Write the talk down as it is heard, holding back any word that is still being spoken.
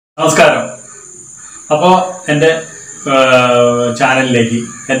നമസ്കാരം. അപ്പോൾ എൻ്റെ ചാനലിലേക്ക്,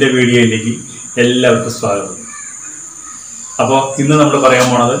 എൻ്റെ വീഡിയോയിലേക്ക് എല്ലാവർക്കും സ്വാഗതം. അപ്പോൾ ഇന്ന് നമ്മൾ പറയാൻ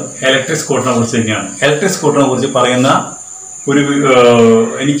പോണത് ഇലക്ട്രിക് സ്കൂട്ടറിനെ കുറിച്ച് തന്നെയാണ്. ഇലക്ട്രിക് സ്കൂട്ടറിനെ കുറിച്ച് പറയുന്ന ഒരു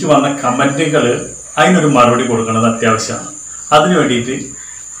എനിക്ക് വന്ന കമൻറ്റുകൾ അതിനൊരു മറുപടി കൊടുക്കുന്നത് അത്യാവശ്യമാണ്. അതിനു വേണ്ടിയിട്ട്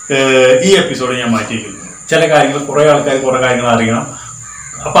ഈ എപ്പിസോഡ് ഞാൻ മാറ്റിയിരിക്കുന്നു. ചില കാര്യങ്ങൾ കുറേ ആൾക്കാർ കുറേ കാര്യങ്ങൾ അറിയണം.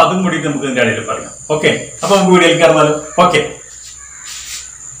 അപ്പോൾ അതും കൂടിയിട്ട് നമുക്ക് ഇതിൻ്റെ ഇടയിൽ പറയാം. ഓക്കെ, അപ്പോൾ നമുക്ക് വീഡിയോയിലേക്ക് ഇറങ്ങാലോ. ഓക്കെ,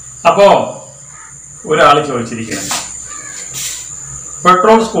 അപ്പോൾ ഒരാൾ ചോദിച്ചിരിക്കണം,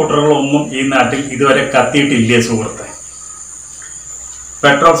 പെട്രോൾ സ്കൂട്ടറുകളൊന്നും ഈ നാട്ടിൽ ഇതുവരെ കത്തിയിട്ടില്ലേ സുഹൃത്തെ?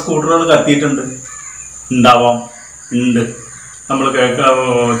 പെട്രോൾ സ്കൂട്ടറുകൾ കത്തിയിട്ടുണ്ട്, ഉണ്ടാവാം, ഉണ്ട്, നമ്മൾ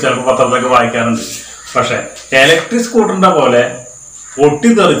ചിലപ്പോൾ പത്രത്തിലൊക്കെ വായിക്കാറുണ്ട്. പക്ഷെ ഇലക്ട്രിക് സ്കൂട്ടറിൻ്റെ പോലെ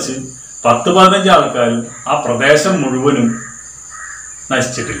പൊട്ടിത്തെറിച്ച് 10-15 ആൾക്കാരും ആ പ്രദേശം മുഴുവനും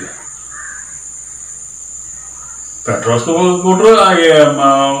നശിച്ചിട്ടില്ല. പെട്രോൾ സ്കൂട്ടർ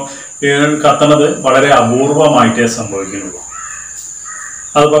കത്തണത് വളരെ അപൂർവമായിട്ടേ സംഭവിക്കുന്നുള്ളൂ.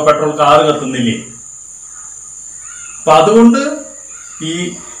 അതിപ്പോ പെട്രോൾ കാറ് കത്തുന്നില്ലേ? അപ്പൊ അതുകൊണ്ട്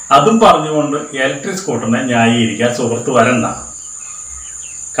അതും പറഞ്ഞുകൊണ്ട് ഇലക്ട്രിക് സ്കൂട്ടറിനെ ന്യായീകരിക്കാൻ സുഹൃത്ത് വരണ്ട.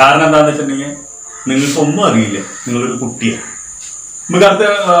 കാരണം എന്താണെന്ന് വെച്ചിട്ടുണ്ടെങ്കിൽ നിങ്ങൾക്കൊന്നും അറിയില്ല, നിങ്ങളൊരു കുട്ടിയാണ്. നമുക്ക് അടുത്ത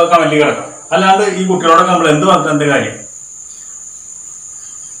കമന്റിൽ കിടക്കാം. അല്ലാണ്ട് ഈ കുട്ടികളോടൊക്കെ നമ്മൾ എന്ത് പറഞ്ഞിട്ട് എന്ത് കാര്യം?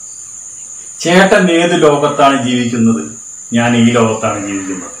 ചേട്ടൻ ഏത് ലോകത്താണ് ജീവിക്കുന്നത്? ഞാൻ ഈ ലോകത്താണ്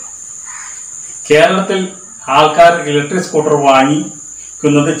ജീവിക്കുന്നത്. കേരളത്തിൽ ആൾക്കാർ ഇലക്ട്രിക് സ്കൂട്ടർ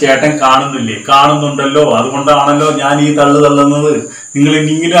വാങ്ങിക്കുന്നത് ചേട്ടൻ കാണുന്നില്ലേ? കാണുന്നുണ്ടല്ലോ. അതുകൊണ്ടാണല്ലോ ഞാൻ ഈ തള്ളുന്നത്. നിങ്ങൾ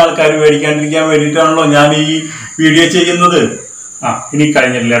ഇനിയെങ്കിലും ആൾക്കാർ മേടിക്കാണ്ടിരിക്കാൻ വേണ്ടിയിട്ടാണല്ലോ ഞാൻ ഈ വീഡിയോ ചെയ്യുന്നത്. ഇനി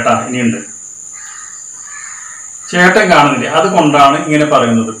കഴിഞ്ഞില്ല ചേട്ടാ, ഇനിയുണ്ട്. ചേട്ടൻ കാണുന്നില്ലേ, അതുകൊണ്ടാണ് ഇങ്ങനെ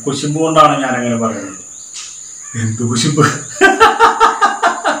പറയുന്നത്. കുശുമ്പ് കൊണ്ടാണ് ഞാൻ അങ്ങനെ പറയുന്നത്. എന്ത് കുശുമ്പ്?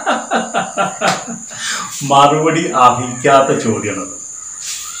 മറുപടി അർഹിക്കാത്ത ചോദ്യമാണത്.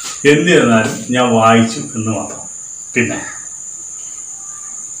 എന്നിരുന്നാലും ഞാൻ വായിച്ചു എന്ന് മാത്രം. പിന്നെ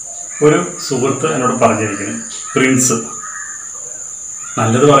ഒരു സുഹൃത്ത് എന്നോട് പറഞ്ഞിരിക്കുന്നു, പ്രിൻസ്.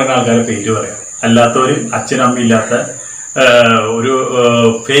 നല്ലത് പറയുന്ന ആൾക്കാരെ പേര് പറയാം, അല്ലാത്തവർ അച്ഛനമ്മ ഇല്ലാത്ത ഒരു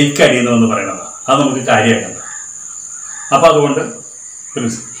ഫേക്ക് അടിയെന്ന് പറയണതാണ്. അത് നമുക്ക് കാര്യമാക്കണ്ട. അപ്പം അതുകൊണ്ട്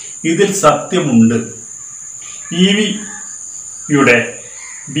പ്രിൻസ്, ഇതിൽ സത്യമുണ്ട്. EVയുടെ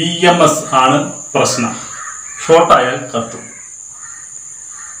BMS ആണ് പ്രശ്നം. ഷോർട്ടായാൽ കത്തും.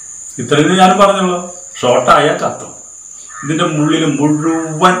 ഇത്രയും ഞാൻ പറഞ്ഞുള്ളൂ. ഷോർട്ടായാൽ കത്തും. ഇതിൻ്റെ ഉള്ളിൽ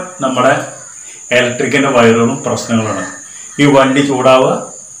മുഴുവൻ നമ്മുടെ ഇലക്ട്രിക്കിൻ്റെ വയറുകളും പ്രശ്നങ്ങളാണ്. ഈ വണ്ടി ചൂടാവുക,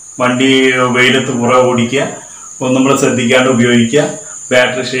 വണ്ടി വെയിലത്ത് കുറേ ഓടിക്കുക, നമ്മൾ ശ്രദ്ധിക്കാണ്ട് ഉപയോഗിക്കുക,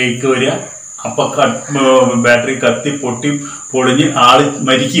 ബാറ്ററി ഷേക്ക് വരിക, അപ്പം ബാറ്ററി കത്തി പൊട്ടി പൊളിഞ്ഞ് ആൾ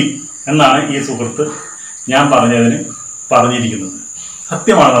മരിക്കും എന്നാണ് ഈ സുഹൃത്ത് ഞാൻ പറഞ്ഞിരിക്കുന്നത്.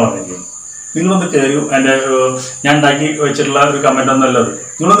 സത്യമാണെന്ന് പറഞ്ഞിരിക്കുന്നത്. നിങ്ങളൊന്ന് കയറി ഞാൻ ഉണ്ടാക്കി വെച്ചിട്ടുള്ള ഒരു കമൻ്റ് ഒന്നല്ലത്.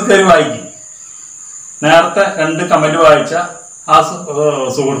 നിങ്ങളൊന്ന് കയറി വായിക്കും. നേരത്തെ 2 കമൻറ്റ് വായിച്ച ആ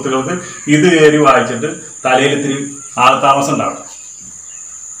സുഹൃത്തുക്കൾക്ക് ഇത് കയറി വായിച്ചിട്ട് തലയിൽ ഇത്തിരി ആൾതാമസം ഉണ്ടാവട്ടെ.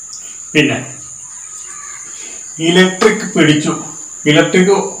 പിന്നെ ഇലക്ട്രിക്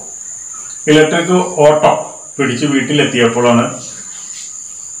ഓട്ടോ പിടിച്ചു വീട്ടിലെത്തിയപ്പോഴാണ്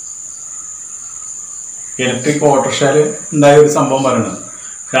ഇലക്ട്രിക് ഓട്ടോറിക്ഷയിൽ ഉണ്ടായ ഒരു സംഭവം പറയുന്നത്.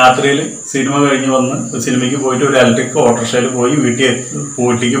 രാത്രിയിൽ സിനിമ കഴിഞ്ഞ് വന്ന് സിനിമയ്ക്ക് പോയിട്ട് ഒരു ഇലക്ട്രിക് ഓട്ടോറിക്ഷയിൽ പോയി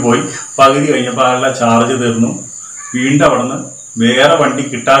വീട്ടിലേക്ക് പോയി പകുതി കഴിഞ്ഞപ്പോൾ അയാളുടെ ചാർജ് തീർന്നു. വീണ്ടും അവിടെ നിന്ന് വേറെ വണ്ടി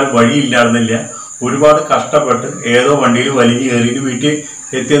കിട്ടാൻ വഴിയില്ലായിരുന്നില്ല. ഒരുപാട് കഷ്ടപ്പെട്ട് ഏതോ വണ്ടിയിൽ വലിഞ്ഞ് കയറിയിട്ട് വീട്ടിൽ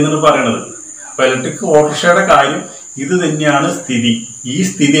എത്തിയെന്നാണ് പറയണത്. അപ്പോൾ ഇലക്ട്രിക് ഓട്ടോറിക്ഷയുടെ കാര്യം ഇത് തന്നെയാണ് സ്ഥിതി. ഈ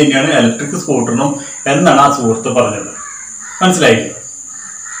സ്ഥിതി തന്നെയാണ് ഇലക്ട്രിക് സ്കൂട്ടറിനും എന്നാണ് ആ സുഹൃത്ത് പറഞ്ഞത്. മനസ്സിലായില്ലേ?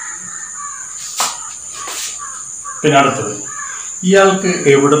 പിന്നെ അടുത്തത്, ഇയാൾക്ക്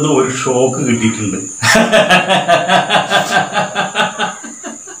എവിടുന്ന് ഒരു ഷോക്ക് കിട്ടിയിട്ടുണ്ട്.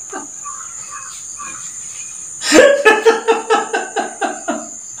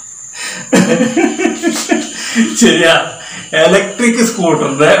 ശരിയാ, ഇലക്ട്രിക്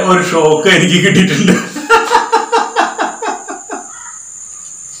സ്കൂട്ടറിന്റെ ഒരു ഷോക്ക് എനിക്ക് കിട്ടിയിട്ടുണ്ട്.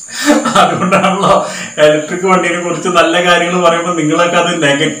 അതുകൊണ്ടാണല്ലോ ഇലക്ട്രിക് വണ്ടിയെ കുറിച്ച് നല്ല കാര്യങ്ങൾ പറയുമ്പോൾ നിങ്ങളൊക്കെ അത്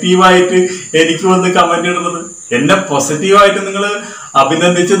നെഗറ്റീവായിട്ട് എനിക്ക് വന്ന് കമന്റ് ഇടുന്നത്. എന്നെ പോസിറ്റീവായിട്ട് നിങ്ങൾ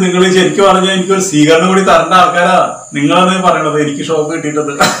അഭിനന്ദിച്ച് നിങ്ങൾ ശരിക്കും പറഞ്ഞാൽ എനിക്കൊരു സ്വീകരണം കൂടി തരേണ്ട ആൾക്കാരാ നിങ്ങളാണ് പറയണത്. എനിക്ക് ഷോക്ക്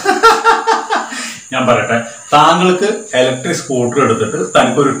കിട്ടിയിട്ടത്. ഞാൻ പറയട്ടെ, താങ്കൾക്ക് ഇലക്ട്രിക് സ്കൂട്ടർ എടുത്തിട്ട്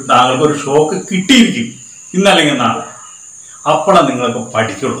താങ്കൾക്കൊരു ഷോക്ക് കിട്ടിയിരിക്കും ഇന്നല്ലെങ്കിൽ നാളെ. അപ്പോഴാണ് നിങ്ങളൊക്കെ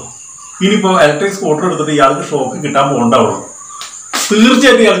പഠിക്കുള്ളൂ. ഇനിയിപ്പോൾ ഇലക്ട്രിക് സ്കൂട്ടർ എടുത്തിട്ട് ഇയാൾക്ക് ഷോക്ക് കിട്ടാൻ പോകണ്ടാവുള്ളൂ.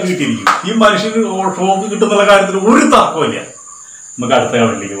 തീർച്ചയായിട്ടും ഇയാൾക്ക് കിട്ടിയിരിക്കും. ഈ മനുഷ്യന് ഷോക്ക് കിട്ടുന്നുള്ള കാര്യത്തിൽ ഒരു തർക്കമില്ല. നമുക്ക് അടുത്ത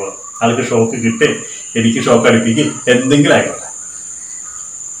കവറിലേക്ക് പോകാം. ആൾക്ക് ഷോക്ക് കിട്ടേ, എനിക്ക് ഷോക്ക് അടിപ്പിക്കും, എന്തെങ്കിലും ആയിക്കോട്ടെ.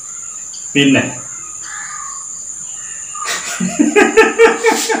 പിന്നെ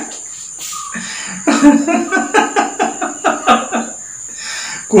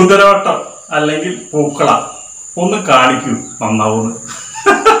കുതിരോട്ടം അല്ലെങ്കിൽ പൂക്കള ഒന്ന് കാണിക്കൂ, നന്നാവൂന്ന്.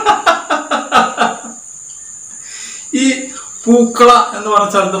 ഈ പൂക്കള എന്ന് പറഞ്ഞ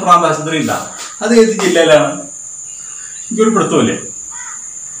സ്ഥലത്ത് പ്രാന്താശുപത്രി ഇല്ല. അത് ഏത് ജില്ലയിലാണ്? എനിക്കൊരു പിടുത്തമില്ലേ.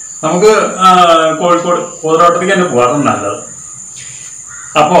 നമുക്ക് കോഴിക്കോട് കുതിരോട്ടത്തേക്ക് തന്നെ പോകാറുണ്ട് നല്ലത്.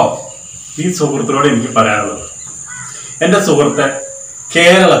 അപ്പോൾ ഈ സുഹൃത്തിനോട് എനിക്ക് പറയാനുള്ളത്, എൻ്റെ സുഹൃത്തെ,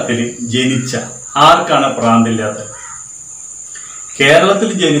 കേരളത്തിൽ ജനിച്ച ആർക്കാണ് പ്രാന്തില്ലാത്തത്? കേരളത്തിൽ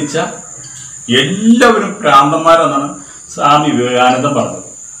ജനിച്ച എല്ലാവരും പ്രാന്തന്മാരെന്നാണ് സ്വാമി വിവേകാനന്ദൻ പറഞ്ഞത്.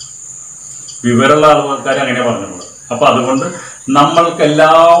 വിവരമുള്ള ആൾക്കാർ അങ്ങനെ പറഞ്ഞിട്ടുള്ളത്. അപ്പൊ അതുകൊണ്ട് നമ്മൾക്ക്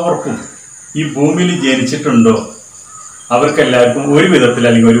എല്ലാവർക്കും ഈ ഭൂമിയിൽ ജനിച്ചിട്ടുണ്ടോ അവർക്കെല്ലാവർക്കും ഒരു വിധത്തിൽ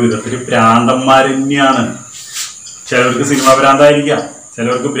അല്ലെങ്കിൽ ഒരു വിധത്തിൽ പ്രാന്തന്മാർ തന്നെയാണ്. ചിലർക്ക് സിനിമ ഭ്രാന്തായിരിക്കാം,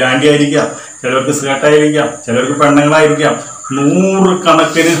 ചിലർക്ക് ബ്രാൻഡി ആയിരിക്കാം, ചിലർക്ക് സ്കേട്ടായിരിക്കാം, ചിലർക്ക് പെണ്ണുങ്ങളായിരിക്കാം. 100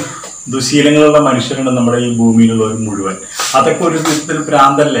 കണക്കിന് ദുശീലങ്ങളുള്ള മനുഷ്യരുണ്ട് നമ്മുടെ ഈ ഭൂമിയിലുള്ളവർ മുഴുവൻ. അതൊക്കെ ഒരു വിധത്തിൽ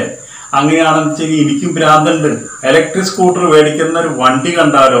ഭ്രാന്തല്ലേ? അങ്ങനെയാണെന്ന് വെച്ചാൽ എനിക്കും ഭ്രാന്തുണ്ട്. ഇലക്ട്രിക് സ്കൂട്ടർ മേടിക്കുന്ന ഒരു വണ്ടി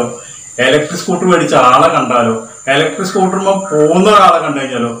കണ്ടാലോ, ഇലക്ട്രിക് സ്കൂട്ടർ മേടിച്ച ആളെ കണ്ടാലോ, ഇലക്ട്രിക് സ്കൂട്ടറുമ്പോൾ പോകുന്ന ഒരാളെ കണ്ടു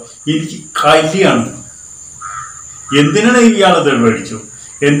കഴിഞ്ഞാലോ എനിക്ക് കല്യാണ്. എന്തിനാണ് ഇയാൾ ഇത് മേടിച്ചു,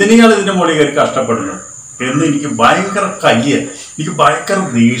 എന്തിനാ ഇയാൾ ഇതിന്റെ മുകളിൽ കയറി കഷ്ടപ്പെടുന്നു എന്ന് എനിക്ക് ഭയങ്കര കല്യ, എനിക്ക് ഭയങ്കര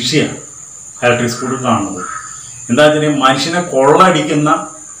ദേഷ്യമാണ് ഇലക്ട്രിക് സ്കൂട്ടർ കാണുന്നത്. എന്താ വെച്ചാൽ മനുഷ്യനെ കൊള്ളടിക്കുന്ന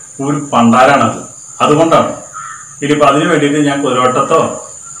ഒരു പണ്ടാരാണത്. അതുകൊണ്ടാണ് ഇനിയിപ്പോൾ അതിന് വേണ്ടിയിട്ട് ഞാൻ കുതിരോട്ടത്തോ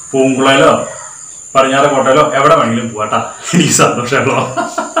പൂങ്കുളയിലോ പടിഞ്ഞാറക്കോട്ടയിലോ എവിടെ വേണമെങ്കിലും പോകട്ടാ, എനിക്ക് സന്തോഷമുള്ളൂ.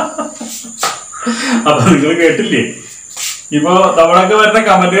 അപ്പൊ നിങ്ങൾ കേട്ടില്ലേ, ഇപ്പോ നമ്മളൊക്കെ വരുന്ന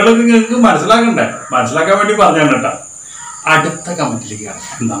കമന്റുകളൊക്കെ നിങ്ങൾക്ക് മനസ്സിലാക്കണ്ടേ? മനസ്സിലാക്കാൻ വേണ്ടി പറഞ്ഞാണ് കേട്ടാ. അടുത്ത കമന്റിലേക്ക്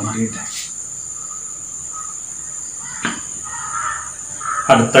കിടക്കാം. എന്താണെന്ന് അറിയട്ടെ.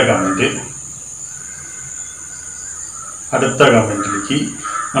 അടുത്ത കമന്റിലേക്ക്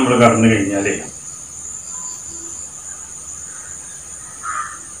നമ്മൾ കടന്നു കഴിഞ്ഞാലേ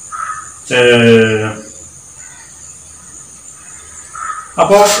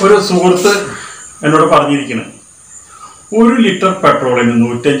അപ്പോ ഒരു സുഹൃത്ത് എന്നോട് പറഞ്ഞിരിക്കുന്നു, 1 ലിറ്റർ പെട്രോളിന്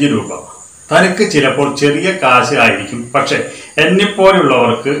 105 രൂപ. തനിക്ക് ചിലപ്പോൾ ചെറിയ കാശ് ആയിരിക്കും, പക്ഷെ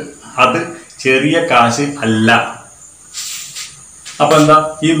എന്നെപ്പോലുള്ളവർക്ക് അത് ചെറിയ കാശ് അല്ല. അപ്പൊ എന്താ,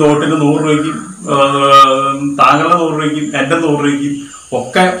 ഈ നോട്ടിന് 100 രൂപയ്ക്കും താങ്കളുടെ 100 രൂപയ്ക്കും എൻ്റെ 100 രൂപയ്ക്കും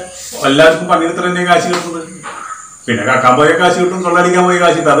ഒക്കെ എല്ലാവർക്കും പണിയെടുത്ത് തന്നെ കാശ് കിട്ടുന്നത്. പിന്നെ കാക്കാൻ പോയ കാശ് കിട്ടും, കൊള്ളടിക്കാൻ പോയ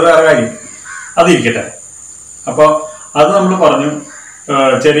കാശ് കിട്ടും, അത് വേറെ കാര്യം. അതിരിക്കട്ടെ. അപ്പോൾ അത് നമ്മൾ പറഞ്ഞു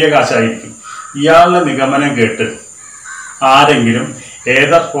ചെറിയ കാശായിരിക്കും. ഇയാളുടെ നിഗമനം കേട്ട് ആരെങ്കിലും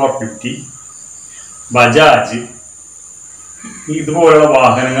ഏതർ 450, ബജാജ് ഇതുപോലുള്ള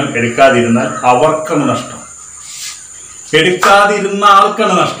വാഹനങ്ങൾ എടുക്കാതിരുന്നാൽ അവർക്കാണ് നഷ്ടം. എടുക്കാതിരുന്ന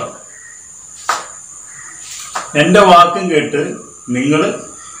ആൾക്കാണ് നഷ്ടം. എൻ്റെ വാക്കും കേട്ട് നിങ്ങൾ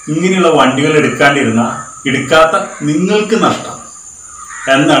ഇങ്ങനെയുള്ള വണ്ടികൾ എടുക്കാത്ത നിങ്ങൾക്ക് നഷ്ടം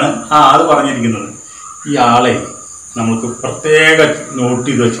എന്നാണ് ആ ആള് പറഞ്ഞിരിക്കുന്നത്. ഈ ആളെ നമുക്ക് പ്രത്യേക നോട്ട്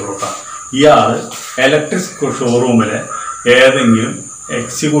ചെയ്ത് വെച്ച് കൊടുക്കാം. ഇയാൾ ഇലക്ട്രിക് ഷോറൂമിലെ ഏതെങ്കിലും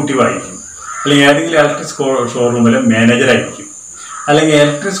എക്സിക്യൂട്ടീവ് ആയിരിക്കും, അല്ലെങ്കിൽ ഏതെങ്കിലും ഇലക്ട്രിക് ഷോറൂമിലെ മാനേജറായിരിക്കും, അല്ലെങ്കിൽ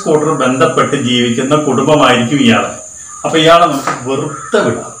ഇലക്ട്രിക് സ്കൂട്ടർ ബന്ധപ്പെട്ട് ജീവിക്കുന്ന കുടുംബമായിരിക്കും ഇയാളെ. അപ്പം ഇയാളെ നമുക്ക് വെറുതെ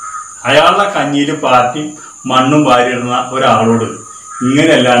വിടാം. അയാളുടെ കഞ്ഞിയിൽ പാറ്റി മണ്ണും വാരിയിടുന്ന ഒരാളോട്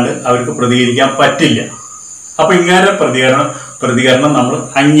ഇങ്ങനെയല്ലാണ്ട് അവർക്ക് പ്രതികരിക്കാൻ പറ്റില്ല. അപ്പം ഇങ്ങനെ പ്രതികരണം നമ്മൾ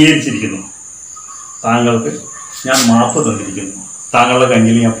അംഗീകരിച്ചിരിക്കുന്നു. താങ്കൾക്ക് ഞാൻ മാപ്പ് തന്നിരിക്കുന്നു. താങ്കളുടെ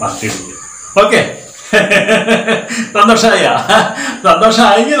കഞ്ഞിയിൽ ഞാൻ പാറ്റിയിട്ടില്ല. ഓക്കെ,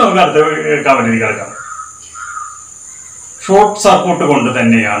 സന്തോഷമായെങ്കിൽ നമുക്ക് അടുത്ത കമന്റിലേക്ക് കിടക്കാം. ഷോർട്ട് സർക്യൂട്ട് കൊണ്ട്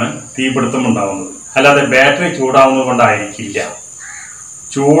തന്നെയാണ് തീപിടുത്തം ഉണ്ടാവുന്നത്, അല്ലാതെ ബാറ്ററി ചൂടാവുന്നത് കൊണ്ടായിരിക്കില്ല.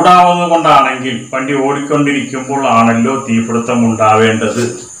 ചൂടാവുന്നത് കൊണ്ടാണെങ്കിൽ വണ്ടി ഓടിക്കൊണ്ടിരിക്കുമ്പോൾ ആണല്ലോ തീപിടുത്തം ഉണ്ടാവേണ്ടത്.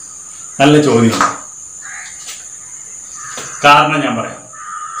 നല്ല ചോദ്യമാണ്. കാരണം ഞാൻ പറയാം.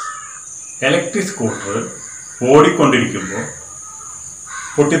 ഇലക്ട്രിക് സ്കൂട്ടർ ഓടിക്കൊണ്ടിരിക്കുമ്പോൾ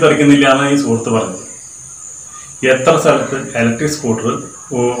പൊട്ടിത്തെറിക്കുന്നില്ല എന്നാണ് ഈ സുഹൃത്ത് പറഞ്ഞത്. എത്ര സ്ഥലത്ത് ഇലക്ട്രിക് സ്കൂട്ടർ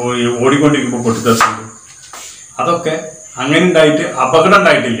ഓടിക്കൊണ്ടിരിക്കുമ്പോൾ പൊട്ടിത്തെറിക്കുന്നുണ്ട്. അതൊക്കെ അങ്ങനെ ഉണ്ടായിട്ട് അപകടം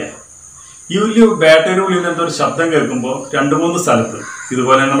ഉണ്ടായിട്ടില്ല. ഈ വലിയ ബാറ്ററി ഉള്ളിൽ എന്തൊരു ശബ്ദം കേൾക്കുമ്പോൾ 2-3 സ്ഥലത്ത്,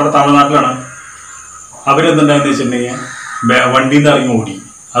 ഇതുപോലെ നമ്മുടെ തമിഴ്നാട്ടിലാണ്, അവരെന്തുണ്ടായെന്ന് വെച്ചിട്ടുണ്ടെങ്കിൽ വണ്ടിയിൽ നിന്ന് ഇറങ്ങി ഓടി.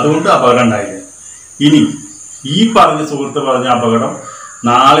 അതുകൊണ്ട് അപകടം ഉണ്ടായില്ല. ഇനി ഈ പറഞ്ഞ സുഹൃത്ത് പറഞ്ഞ അപകടം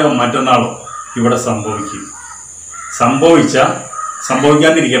നാളെയോ മറ്റന്നാളോ ഇവിടെ സംഭവിക്കും.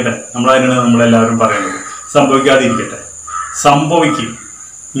 സംഭവിക്കാതിരിക്കട്ടെ. നമ്മളതിനാണ് നമ്മളെല്ലാവരും പറയുന്നത്. സംഭവിക്കാതിരിക്കട്ടെ. സംഭവിക്കും.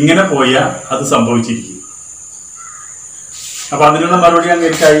 ഇങ്ങനെ പോയാൽ അത് സംഭവിച്ചിരിക്കും. അപ്പൊ അതിനുള്ള മറുപടി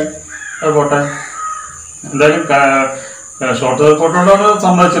അങ്ങേക്കായി. അത് പോട്ടെ. എന്തായാലും ഷോർട്ട് സർക്യൂട്ടുണ്ടോ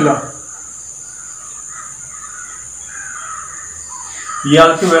സമ്മതിച്ചല്ലോ.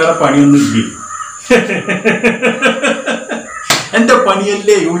 ഇയാൾക്ക് വേറെ പണിയൊന്നും ഇല്ലേ? എന്റെ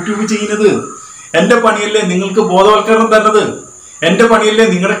പണിയല്ലേ യൂട്യൂബ് ചെയ്യുന്നത്, എന്റെ പണിയല്ലേ നിങ്ങൾക്ക് ബോധവൽക്കരണം തരുന്നത്, എന്റെ പണിയല്ലേ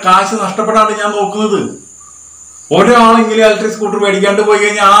നിങ്ങളുടെ കാശ് നഷ്ടപ്പെടാണ്ട് ഞാൻ നോക്കുന്നത്. ഒരാളെങ്കിലും ഇലക്ട്രിക് സ്കൂട്ടർ മേടിക്കാണ്ട് പോയി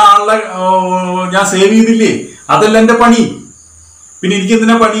കഴിഞ്ഞാൽ ആ ആളെ ഞാൻ സേവ് ചെയ്തില്ലേ? അതല്ല എന്റെ പണി. പിന്നെ എനിക്ക്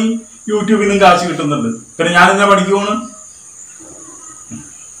എന്തിനാ പണി? യൂട്യൂബിൽ നിന്നും കാശ് കിട്ടുന്നുണ്ട്, പിന്നെ ഞാൻ എന്നാ പണിക്ക് പോണ്?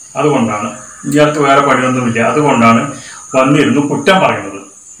 അതുകൊണ്ടാണ് ഇയാൾക്ക് വേറെ പണിയൊന്നുമില്ല. അതുകൊണ്ടാണ് വന്നിരുന്നു കുറ്റം പറയുന്നത്.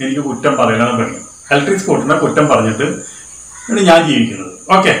 എനിക്ക് കുറ്റം പറയലാണ് പണി. ഇലക്ട്രിക് സ്കൂട്ടറിനെ കുറ്റം പറഞ്ഞിട്ട് ഞാൻ ജീവിക്കുന്നത്.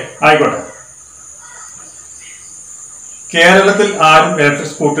 ഓക്കെ, ആയിക്കോട്ടെ. കേരളത്തിൽ ആരും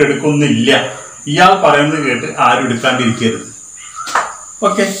ഇലക്ട്രിക് സ്കൂട്ടർ എടുക്കുന്നില്ല. ഇയാൾ പറയുന്നത് കേട്ട് ആരും എടുക്കാണ്ടിരിക്കരുത്.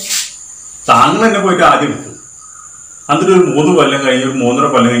 ഓക്കെ, താങ്കൾ എന്നെ പോയിട്ട് ആദ്യം എടുക്കും, എന്നിട്ട് ഒരു 3 കൊല്ലം കഴിഞ്ഞ്, ഒരു 3.5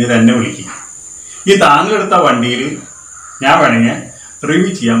 കൊല്ലം കഴിഞ്ഞിട്ട് എന്നെ വിളിക്കും. ഈ താങ്കൾ എടുത്ത വണ്ടിയിൽ ഞാൻ വേണമെങ്കിൽ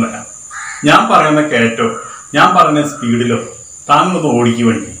റിവ്യൂ ചെയ്യാൻ വരാം. ഞാൻ പറയുന്ന കയറ്റോ ഞാൻ പറയുന്ന സ്പീഡിലോ താങ്കളൊന്ന് ഓടിക്കുക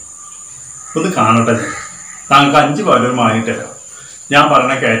വണ്ടി ഒന്ന് കാണട്ടെ. താങ്കൾക്ക് 5 പവൻ മാറിയിട്ടല്ലോ. ഞാൻ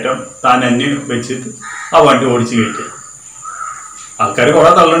പറയുന്ന കയറ്റം താൻ എന്നെ വെച്ചിട്ട് ആ വണ്ടി ഓടിച്ച് കയറ്റുക. ആൾക്കാർ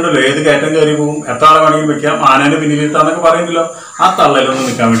കുറെ തള്ളുണ്ടല്ലോ, ഏത് കയറ്റം കയറി പോകും, എത്ര ആളെ വേണമെങ്കിലും വെക്കാം, ആനേനെ പിന്നിലിരുത്താന്നൊക്കെ പറയുന്നല്ലോ. ആ തള്ളലൊന്നും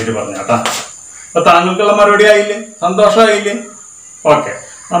നിൽക്കാൻ വേണ്ടിയിട്ട് പറഞ്ഞാട്ടാ. അപ്പൊ താങ്കൾക്കുള്ള മറുപടി ആയില്ലേ? സന്തോഷമായില്ലേ? ഓക്കെ,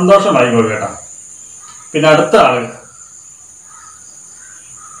 സന്തോഷമായി പോയി കേട്ടാ. പിന്നെ അടുത്ത ആള്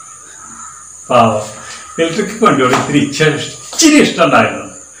പാവം, ഇലക്ട്രിക് വണ്ടിയോട് ഇച്ചിരി ഇഷ്ടം ഉണ്ടായിരുന്നു,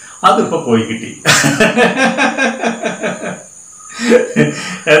 അതിപ്പോ പോയി കിട്ടി.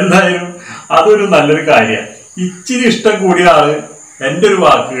 എന്തായാലും അതൊരു നല്ലൊരു കാര്യമാണ്. ഇച്ചിരി ഇഷ്ടം കൂടിയ ആള് എൻ്റെ ഒരു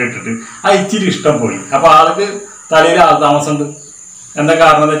വാക്ക് കേട്ടിട്ട് ആ ഇച്ചിരി ഇഷ്ടം പോയി. അപ്പൊ ആൾക്ക് തലയിൽ ആൾ താമസമുണ്ട്. എന്താ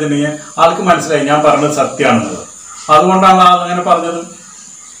കാരണം എന്ന് വെച്ചിട്ടുണ്ടെങ്കിൽ ആൾക്ക് മനസ്സിലായി ഞാൻ പറഞ്ഞത് സത്യമാണെന്നുള്ളത്. അതുകൊണ്ടാണ് ആൾ അങ്ങനെ പറഞ്ഞത്.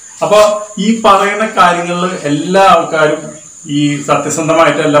 അപ്പൊ ഈ പറയുന്ന കാര്യങ്ങളിൽ എല്ലാ ആൾക്കാരും ഈ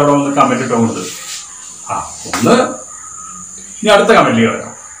സത്യസന്ധമായിട്ടല്ല അവിടെ ഒന്ന് കമന്റ് ഇട്ടുകൊണ്ട് ഒന്ന് ഇനി അടുത്ത കമന്റിൽ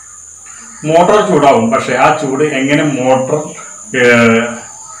കിടക്കാം. മോട്ടോർ ചൂടാവും, പക്ഷെ ആ ചൂട് എങ്ങനെ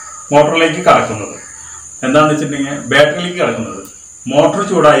മോട്ടറിലേക്ക് കടക്കുന്നത് എന്താണെന്ന് വെച്ചിട്ടുണ്ടെങ്കിൽ ബാറ്ററിയിലേക്ക് കിടക്കുന്നത്. മോട്ടോർ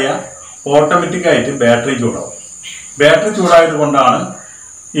ചൂടായ ഓട്ടോമാറ്റിക് ആയിട്ട് ബാറ്ററി ചൂടാവും. ബാറ്ററി ചൂടായത് കൊണ്ടാണ്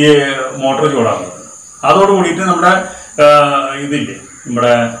ഈ മോട്ടോർ ചൂടാവുന്നത്. അതോട് കൂടിയിട്ട് നമ്മുടെ ഇതില്ലേ,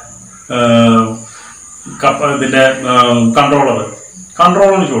 നമ്മുടെ ഇതിന്റെ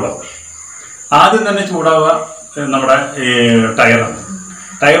കൺട്രോളറിന് ചൂടാവും. ആദ്യം തന്നെ ചൂടാവുക നമ്മുടെ ഈ ടയറാണ്.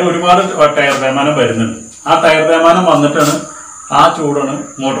 ടയർ ഒരുപാട് ടയർ തേയ്മാനം വരുന്നുണ്ട്. ആ ടയർ തേയ്മാനം വന്നിട്ടാണ് ആ ചൂടാണ്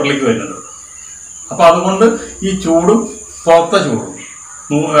മോട്ടറിലേക്ക് വരുന്നത്. അപ്പൊ അതുകൊണ്ട് ഈ ചൂടും പുറത്തെ ചൂടും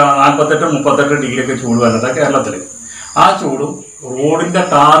 48-38 ഡിഗ്രിയൊക്കെ ചൂട് വരുന്നത് കേരളത്തിൽ. ആ ചൂടും റോഡിന്റെ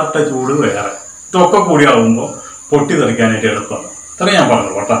ടാറിട്ട ചൂട് വേറെ, ഇതൊക്കെ കൂടി ആകുമ്പോൾ പൊട്ടി തെറിക്കാനായിട്ട് എളുപ്പമാണ്. ഇത്ര ഞാൻ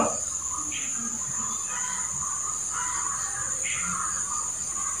പറഞ്ഞു കേട്ടാ.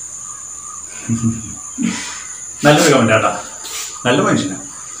 നല്ലൊരു കമന്റ് ആട്ടാ, നല്ല മനുഷ്യനാണ്.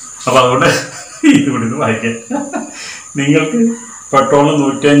 അപ്പൊ അതുകൊണ്ട് ഇതുകൊണ്ട് വായിക്കാം. നിങ്ങൾക്ക് പെട്രോളിന്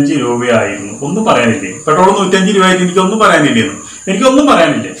 105 രൂപയായിരുന്നു, ഒന്നും പറയാനില്ലേ? പെട്രോൾ 105 രൂപയായിട്ട് എനിക്കൊന്നും പറയാനില്ലേന്ന്. എനിക്കൊന്നും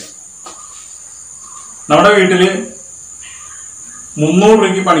പറയാനില്ലേ. നമ്മുടെ വീട്ടില് 300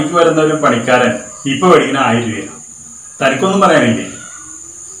 രൂപയ്ക്ക് പണിക്ക് വരുന്ന ഒരു പണിക്കാരൻ ഇപ്പൊ മേടിക്കുന്ന 1000 രൂപയാണ്. തനിക്കൊന്നും പറയാനില്ലേ?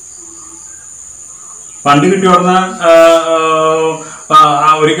 പണ്ട് കിട്ടി ഓടുന്ന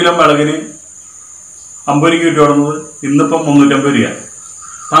 1 കിലോ മുളകിന് 50 രൂപ കിട്ടി ഓടുന്നത് ഇന്നിപ്പം 350 രൂപ.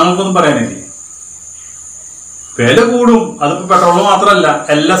 താങ്കൾക്കൊന്നും പറയാനില്ലേ? വില കൂടും. അതിപ്പോ പെട്രോള് മാത്രമല്ല,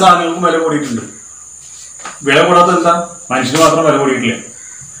 എല്ലാ സാധനങ്ങൾക്കും വില കൂടിയിട്ടുണ്ട്. വില കൂടാത്തത് എന്താ? മനുഷ്യന് മാത്രം വില കൂടിയിട്ടില്ല.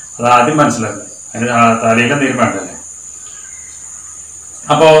 അത് ആദ്യം മനസ്സിലാക്കുക. അതിന് തലയിലെ തീരുമാനമല്ലേ.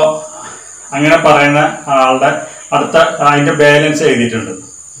 അപ്പോ അങ്ങനെ പറയുന്ന ആളുടെ അടുത്ത അതിന്റെ ബാലൻസ് എഴുതിയിട്ടുണ്ട്.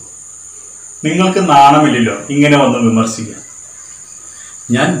 നിങ്ങൾക്ക് നാണമില്ലല്ലോ ഇങ്ങനെ വന്ന് വിമർശിക്കാൻ.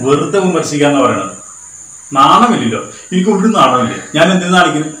 ഞാൻ വെറുതെ വിമർശിക്കാന്ന് പറയണത്. നാണമില്ലല്ലോ, എനിക്ക് ഒരു നാണമില്ല. ഞാൻ എന്തിനു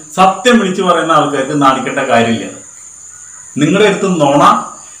നാണിക്കുന്നു? സത്യം വിളിച്ചു പറയുന്ന ആൾക്കാർക്ക് നാണിക്കേണ്ട കാര്യമില്ല. നിങ്ങളുടെ അടുത്ത് നുണ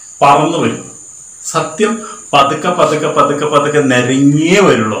പറന്നു വരും. സത്യം പതുക്കെ പതുക്കെ പതുക്കെ പതുക്കെ നിരങ്ങിയേ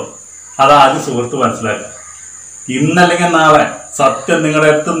വരുള്ളൂ. അതാദ്യം സുഹൃത്ത് മനസ്സിലാക്കുക. ഇന്നല്ലെങ്കിൽ നാളെ സത്യം നിങ്ങളുടെ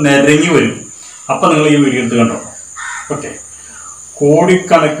അടുത്ത് നിരങ്ങി വരും. അപ്പൊ നിങ്ങൾ ഈ വീഡിയോ എടുത്ത് കണ്ടോ. ഓക്കെ,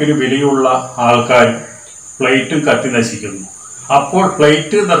 കോടിക്കണക്കിന് വിലയുള്ള ആൾക്കാർ ഫ്ലൈറ്റും കത്തി നശിക്കുന്നു. അപ്പോൾ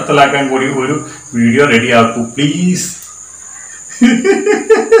ഫ്ലൈറ്റ് നിർത്തലാക്കാൻ കൂടി ഒരു വീഡിയോ റെഡിയാക്കൂ പ്ലീസ്.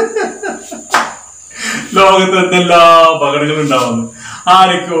 ലോകത്ത് എന്തെല്ലാ അപകടങ്ങളും ഉണ്ടാവുന്നു.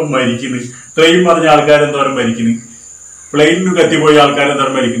 ആരൊക്കെയോ മരിക്കുന്നു. ട്രെയിൻ പറഞ്ഞ ആൾക്കാരെന്തോരം മരിക്കുന്നു, പ്ലെയിനിന് കത്തിപ്പോയ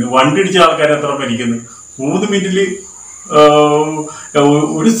ആൾക്കാരെന്തോരം മരിക്കുന്നു, വണ്ടി ഇടിച്ച ആൾക്കാരെന്തോരം മരിക്കുന്നു. 3 മിനിറ്റില്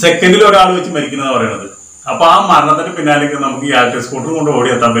 1 സെക്കൻഡിൽ ഒരാൾ വെച്ച് മരിക്കുന്നതാണ് പറയണത്. അപ്പൊ ആ മരണത്തിന് പിന്നാലേക്ക് നമുക്ക് ഈ ഇലക്ട്രിക് സ്കൂട്ടർ കൊണ്ട്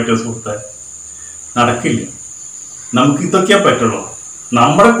ഓടിയെത്താൻ പറ്റുമോ സുഹൃത്തെ? നടക്കില്ല. നമുക്ക് ഇതൊക്കെയാ പറ്റുള്ളൂ.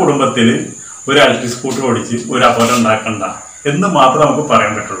 നമ്മുടെ കുടുംബത്തിൽ ഒരു ഇലക്ട്രിക് സ്കൂട്ടർ ഓടിച്ച് ഒരു അപകടം ഉണ്ടാക്കണ്ട എന്ന് മാത്രമേ നമുക്ക്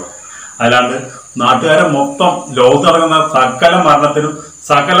പറയാൻ പറ്റുള്ളൂ. അല്ലാണ്ട് നാട്ടുകാരെ മൊത്തം ലോകത്ത് നടക്കുന്ന സകല മരണത്തിനും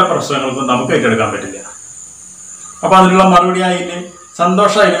സകല പ്രശ്നങ്ങൾക്കും നമുക്ക് ഏറ്റെടുക്കാൻ പറ്റില്ല. അപ്പൊ അതിനുള്ള മറുപടി ആയില്ലേ?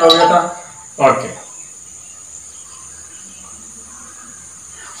 സന്തോഷമായില്ലേ ഗോപിയേട്ടാ? ഓക്കെ.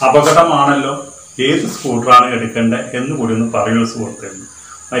 അപകടമാണല്ലോ, ഏത് സ്കൂട്ടറാണ് എടുക്കേണ്ടത് എന്ന് കൂടി ഒന്ന് പറയുന്ന സുഹൃത്തുക്കൾ,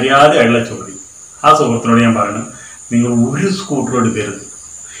 മര്യാദയായുള്ള ചോദ്യം. ആ സുഹൃത്തിനോട് ഞാൻ പറയുന്നത്, നിങ്ങൾ ഒരു സ്കൂട്ടർ എടുക്കരുത്.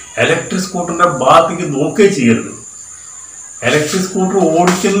 ഇലക്ട്രിക് സ്കൂട്ടറിന്റെ ഭാഗത്തേക്ക് നോക്കുകയും ചെയ്യരുത്. ഇലക്ട്രിക് സ്കൂട്ടർ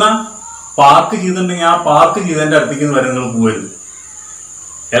ഓടിക്കുന്ന പാർക്ക് ചെയ്തിട്ടുണ്ടെങ്കിൽ ആ പാർക്ക് ചെയ്തതിൻ്റെ അടുത്തേക്ക് വരെ നിങ്ങൾ പോകരുത്.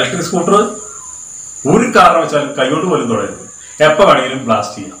 ഇലക്ട്രിക് സ്കൂട്ടർ ഒരു കാരണവശാലും കൈകൊണ്ട് പോലും തുടരുത്. എപ്പോൾ വേണമെങ്കിലും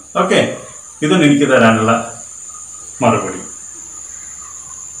ബ്ലാസ്റ്റ് ചെയ്യാം. ഓക്കെ, ഇതാണ് എനിക്ക് തരാനുള്ള മറുപടി.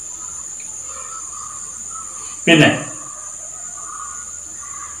 പിന്നെ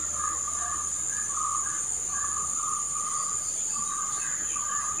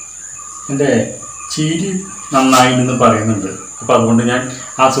എൻ്റെ ചിരി നന്നായി എന്ന് പറയുന്നുണ്ട്. അപ്പോൾ അതുകൊണ്ട് ഞാൻ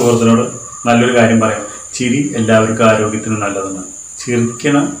ആ സുഹൃത്തിനോട് നല്ലൊരു കാര്യം പറയാം. ചിരി എല്ലാവർക്കും ആരോഗ്യത്തിന് നല്ലതാണ്.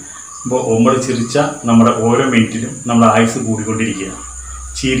 ചിരിക്കണം. നമ്മൾ ചിരിച്ച നമ്മുടെ ഓരോ മിനിറ്റിലും നമ്മുടെ ആയുസ് കൂടിക്കൊണ്ടിരിക്കുകയാണ്.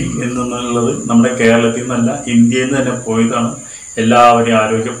 ചിരി എന്നുള്ളത് നമ്മുടെ കേരളത്തിൽ നിന്നല്ല, ഇന്ത്യയിൽ നിന്ന് തന്നെ പോയതാണ് എല്ലാവരുടെയും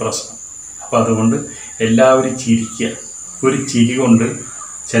ആരോഗ്യ പ്രശ്നം. അപ്പോൾ അതുകൊണ്ട് എല്ലാവരും ചിരിക്കുക. ഒരു ചിരി കൊണ്ട്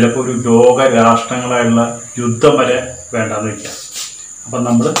ചിലപ്പോൾ ഒരു ലോകരാഷ്ട്രങ്ങളായുള്ള യുദ്ധം വരെ വേണ്ടാന്ന് വയ്ക്കാം. അപ്പം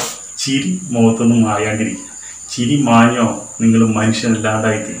നമ്മൾ ചിരി മുഖത്തൊന്നും മായാണ്ടിരിക്കുക. ചിരി മാഞ്ഞോ നിങ്ങൾ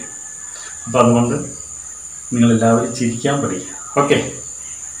മനുഷ്യനില്ലാണ്ടായിത്തീരും. അപ്പം അതുകൊണ്ട് നിങ്ങളെല്ലാവരും ചിരിക്കാൻ പഠിക്കുക. ഓക്കെ.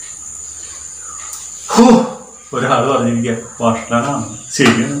 ഒരാൾ പറഞ്ഞിരിക്കുക വഷളനാണ്.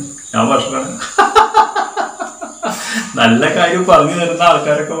 ശരിയാണ്, ഞാൻ വഷളനാണ്. നല്ല കാര്യം പറഞ്ഞു തരുന്ന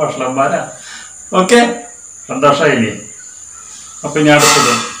ആൾക്കാരൊക്കെ വഷളന്മാരാ. ഓക്കെ, സന്തോഷമായില്ലേ? അപ്പൊ ഞാൻ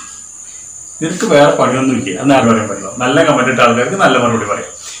അടുത്തത്, നിനക്ക് വേറെ പണിയൊന്നും ഇല്ല എന്ന് ആരും പറയാൻ പറ്റില്ല. നല്ല കമന്റ് ഇട്ട ആൾക്കാർക്ക് നല്ല മറുപടി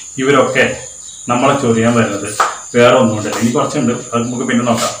പറയാം. ഇവരൊക്കെ നമ്മളെ ചോദിക്കാൻ വരുന്നത് വേറെ ഒന്നും കൊണ്ടല്ല. ഇനി കുറച്ചുണ്ട്, അത് നമുക്ക് പിന്നെ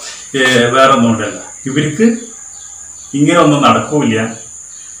നോക്കാം. വേറെ ഒന്നും കൊണ്ടല്ല, ഇവർക്ക് ഇങ്ങനെ ഒന്നും നടക്കൂല.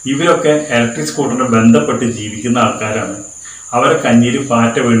 ഇവരൊക്കെ ഇലക്ട്രിക് സ്കൂട്ടറിനെ ബന്ധപ്പെട്ട് ജീവിക്കുന്ന ആൾക്കാരാണ്. അവരെ കഞ്ഞിയിൽ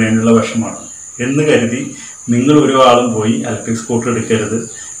പാറ്റ വീണതിനുള്ള വിഷമാണ് എന്ന് കരുതി നിങ്ങൾ ഒരാളും പോയി ഇലക്ട്രിക് സ്കൂട്ടർ എടുക്കരുത്.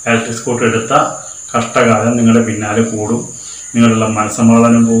 ഇലക്ട്രിക് സ്കൂട്ടർ എടുത്ത കഷ്ടകാലം നിങ്ങളുടെ പിന്നാലെ കൂടും. നിങ്ങളുടെ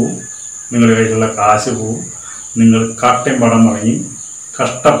മനസ്സമാധാനം പോവും, നിങ്ങളുടെ കയ്യിലുള്ള കാശ് പോവും, നിങ്ങൾ കട്ടയും പടം വാങ്ങി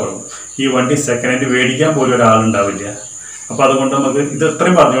കഷ്ടപ്പെടും. ഈ വണ്ടി സെക്കൻഡ് ഹാൻഡ് മേടിക്കാൻ പോലും ഒരാളുണ്ടാവില്ല. അപ്പോൾ അതുകൊണ്ട് നമുക്ക് ഇത്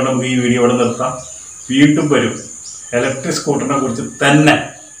എത്രയും പറഞ്ഞുകൊണ്ട് നമുക്ക് ഈ വീഡിയോ ഇവിടെ നിർത്താം. വീണ്ടും വരും ഇലക്ട്രിക് സ്കൂട്ടറിനെ കുറിച്ച് തന്നെ.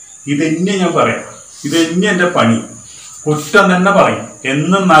 ഇതന്നെ ഞാൻ പറയാം, ഇതന്നെ എൻ്റെ പണി. കുറ്റം തന്നെ പറയും.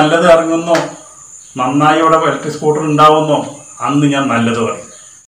 എന്ന് നല്ലത് ഇറങ്ങുന്നോ, നന്നായി ഇവിടെ ഇലക്ട്രിക് സ്കൂട്ടർ ഉണ്ടാവുന്നോ, അന്ന് ഞാൻ നല്ലത് പറയും.